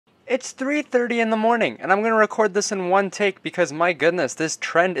It's 3:30 in the morning, and I'm going to record this in one take because my goodness, this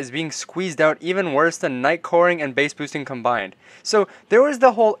trend is being squeezed out even worse than night coring and bass boosting combined. So there was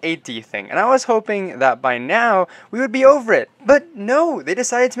the whole 8D thing, and I was hoping that by now we would be over it. But no, they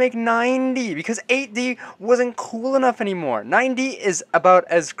decided to make 9D because 8D wasn't cool enough anymore. 9D is about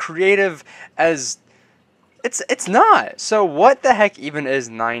as creative as... It's not. So what the heck even is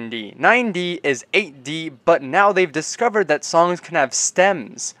 9D? 9D is 8D, but now they've discovered that songs can have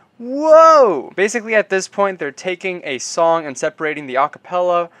stems. Whoa! Basically at this point they're taking a song and separating the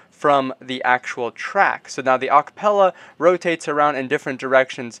acapella from the actual track. So now the acapella rotates around in different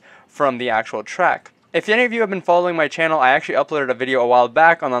directions from the actual track. If any of you have been following my channel, I actually uploaded a video a while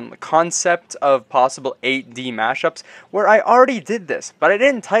back on the concept of possible 8D mashups where I already did this, but I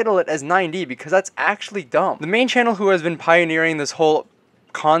didn't title it as 9D because that's actually dumb. The main channel who has been pioneering this whole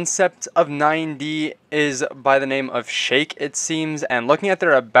concept of 9D is by the name of Shake, it seems, and looking at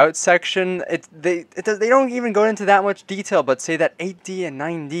their about section, they don't even go into that much detail but say that 8D and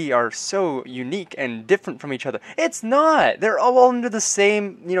 9D are so unique and different from each other. It's not! They're all under the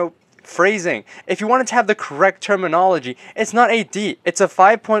same, phrasing. If you wanted to have the correct terminology, it's not 8D, it's a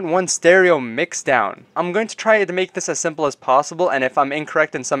 5.1 stereo mixdown. I'm going to try to make this as simple as possible, and if I'm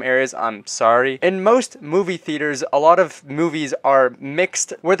incorrect in some areas, I'm sorry. In most movie theaters, a lot of movies are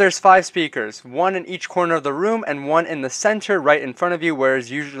mixed where there's 5 speakers, one in each corner of the room and one in the center right in front of you, where is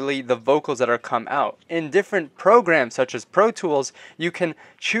usually the vocals that are come out. In different programs such as Pro Tools, you can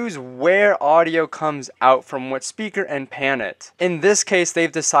choose where audio comes out from what speaker and pan it. In this case,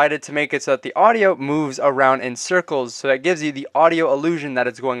 they've decided to make it so that the audio moves around in circles, so that gives you the audio illusion that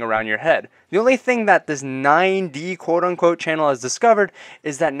it's going around your head. The only thing that this 9D quote-unquote channel has discovered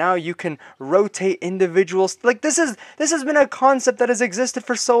is that now you can rotate individuals. Like, this has been a concept that has existed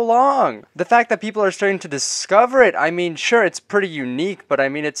for so long. The fact that people are starting to discover it, I mean, sure, it's pretty unique, but I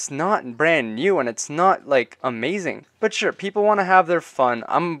mean, it's not brand new and it's not, like, amazing. But sure, people want to have their fun.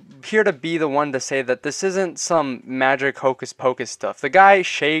 I'm here to be the one to say that this isn't some magic hocus pocus stuff. The guy,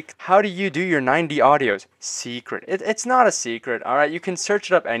 Shake, how do you do your 9D audios? Secret. It's not a secret, alright? You can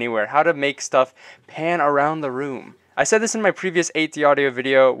search it up anywhere. How to make stuff pan around the room. I said this in my previous 8D audio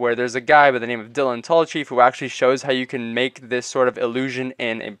video where there's a guy by the name of Dylan Tallchief who actually shows how you can make this sort of illusion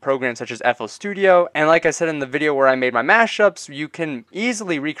in a program such as FL Studio, and like I said in the video where I made my mashups, you can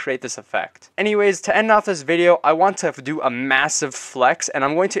easily recreate this effect. Anyways, to end off this video, I want to do a massive flex, and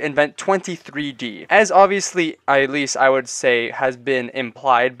I'm going to invent 23D. As obviously, at least I would say, has been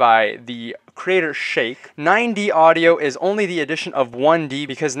implied by the creator Shake, 9D audio is only the addition of 1D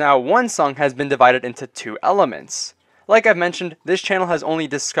because now one song has been divided into 2 elements. Like I've mentioned, this channel has only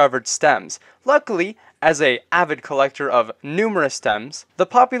discovered stems. Luckily, as an avid collector of numerous stems, the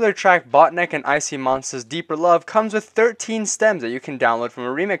popular track Botneck and Icy Monster's Deeper Love comes with 13 stems that you can download from a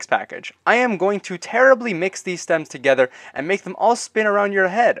remix package. I am going to terribly mix these stems together and make them all spin around your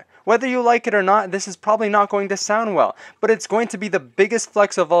head. Whether you like it or not, this is probably not going to sound well, but it's going to be the biggest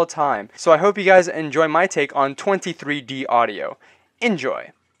flex of all time. So I hope you guys enjoy my take on 23D audio.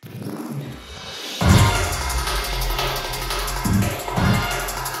 Enjoy!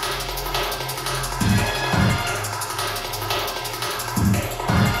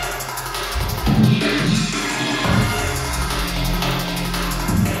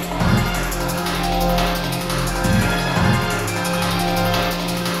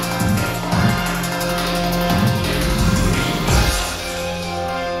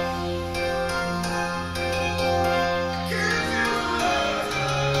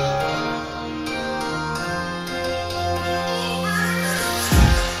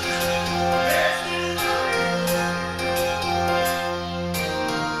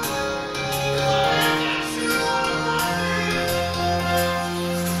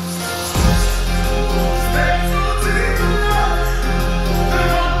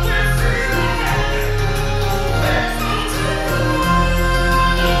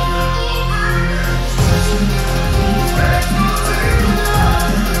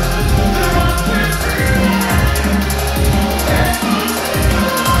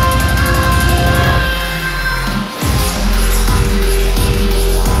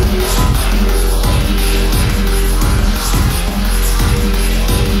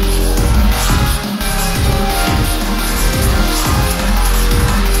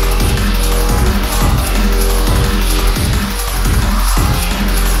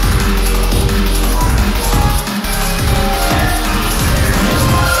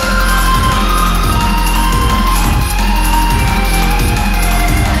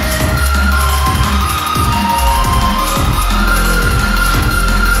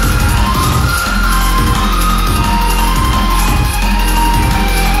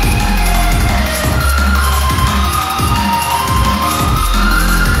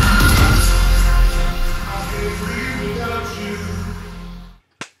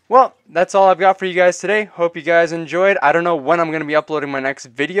 Well, that's all I've got for you guys today. Hope you guys enjoyed. I don't know when I'm going to be uploading my next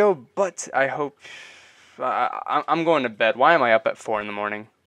video, but I hope... I'm going to bed. Why am I up at 4 in the morning?